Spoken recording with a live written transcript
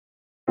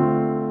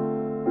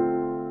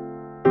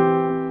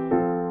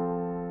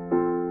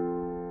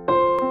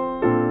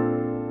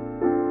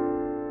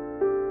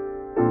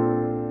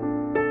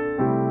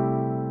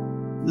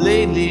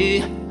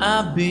Lately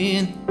I've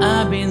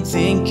been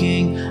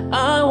thinking,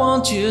 I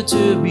want you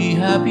to be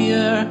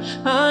happier,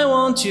 I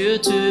want you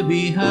to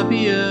be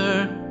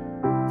happier.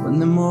 When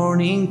the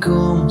morning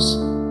comes,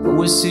 when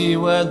we see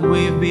what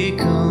we've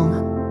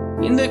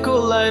become, in the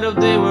cold light of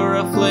day we're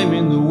a flame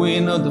in the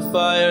wind of the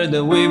fire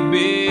that we've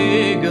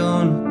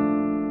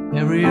begun.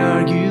 Every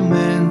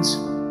argument,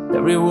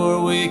 every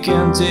word we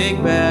can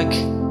take back,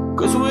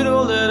 'cause with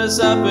all that has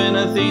happened,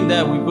 I think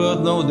that we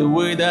both know the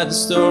way that the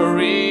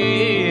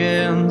story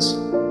ends.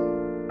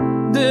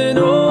 Then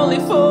only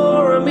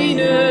for a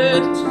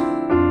minute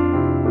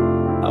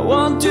I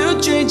want to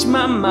change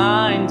my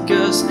mind,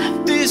 'cause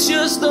this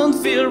just don't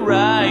feel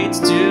right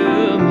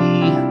to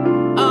me.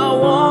 I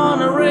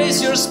wanna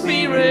raise your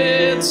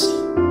spirits,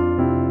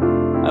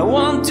 I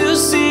want to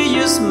see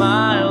you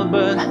smile,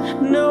 but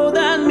no,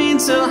 that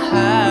means I'll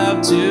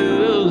have to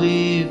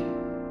leave.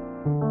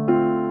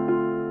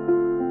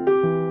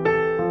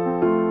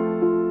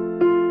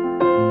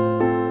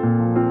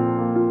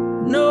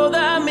 No,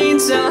 that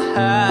means I'll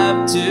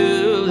have to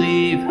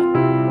leave.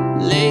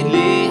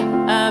 Lately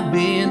I've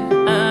been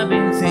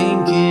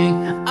thinking,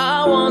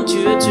 I want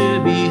you to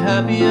be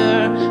happier,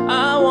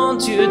 I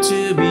want you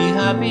to be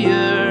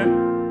happier.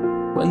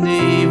 When the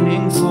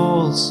evening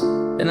falls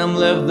and I'm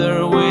left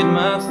there with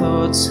my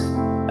thoughts,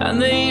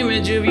 and the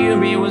image of you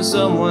be with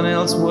someone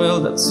else, well,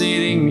 that's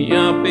eating me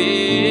up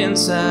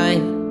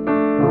inside.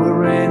 We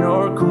ran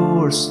our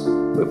course,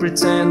 we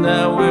pretend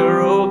that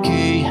we're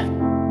okay.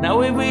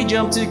 Now if we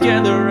jump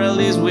together, at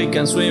least we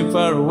can swim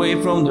far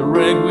away from the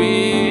wreck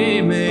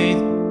we made.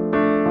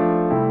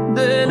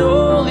 Then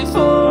only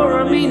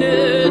for a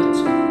minute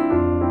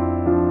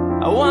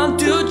I want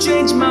to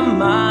change my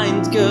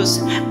mind,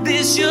 'cause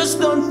this just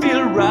don't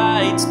feel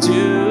right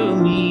to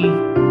me.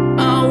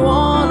 I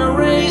wanna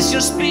raise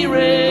your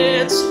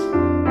spirits,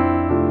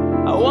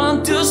 I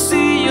want to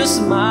see you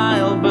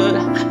smile, but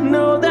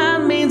no,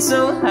 that means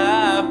I'll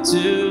have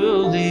to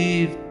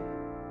leave.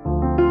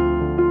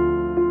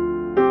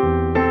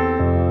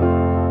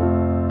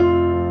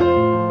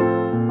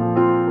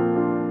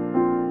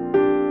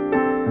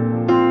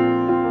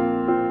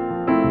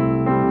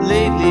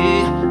 Lately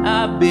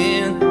I've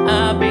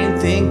been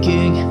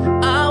thinking,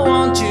 I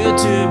want you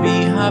to be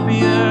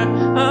happier,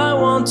 I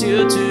want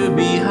you to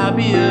be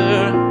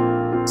happier.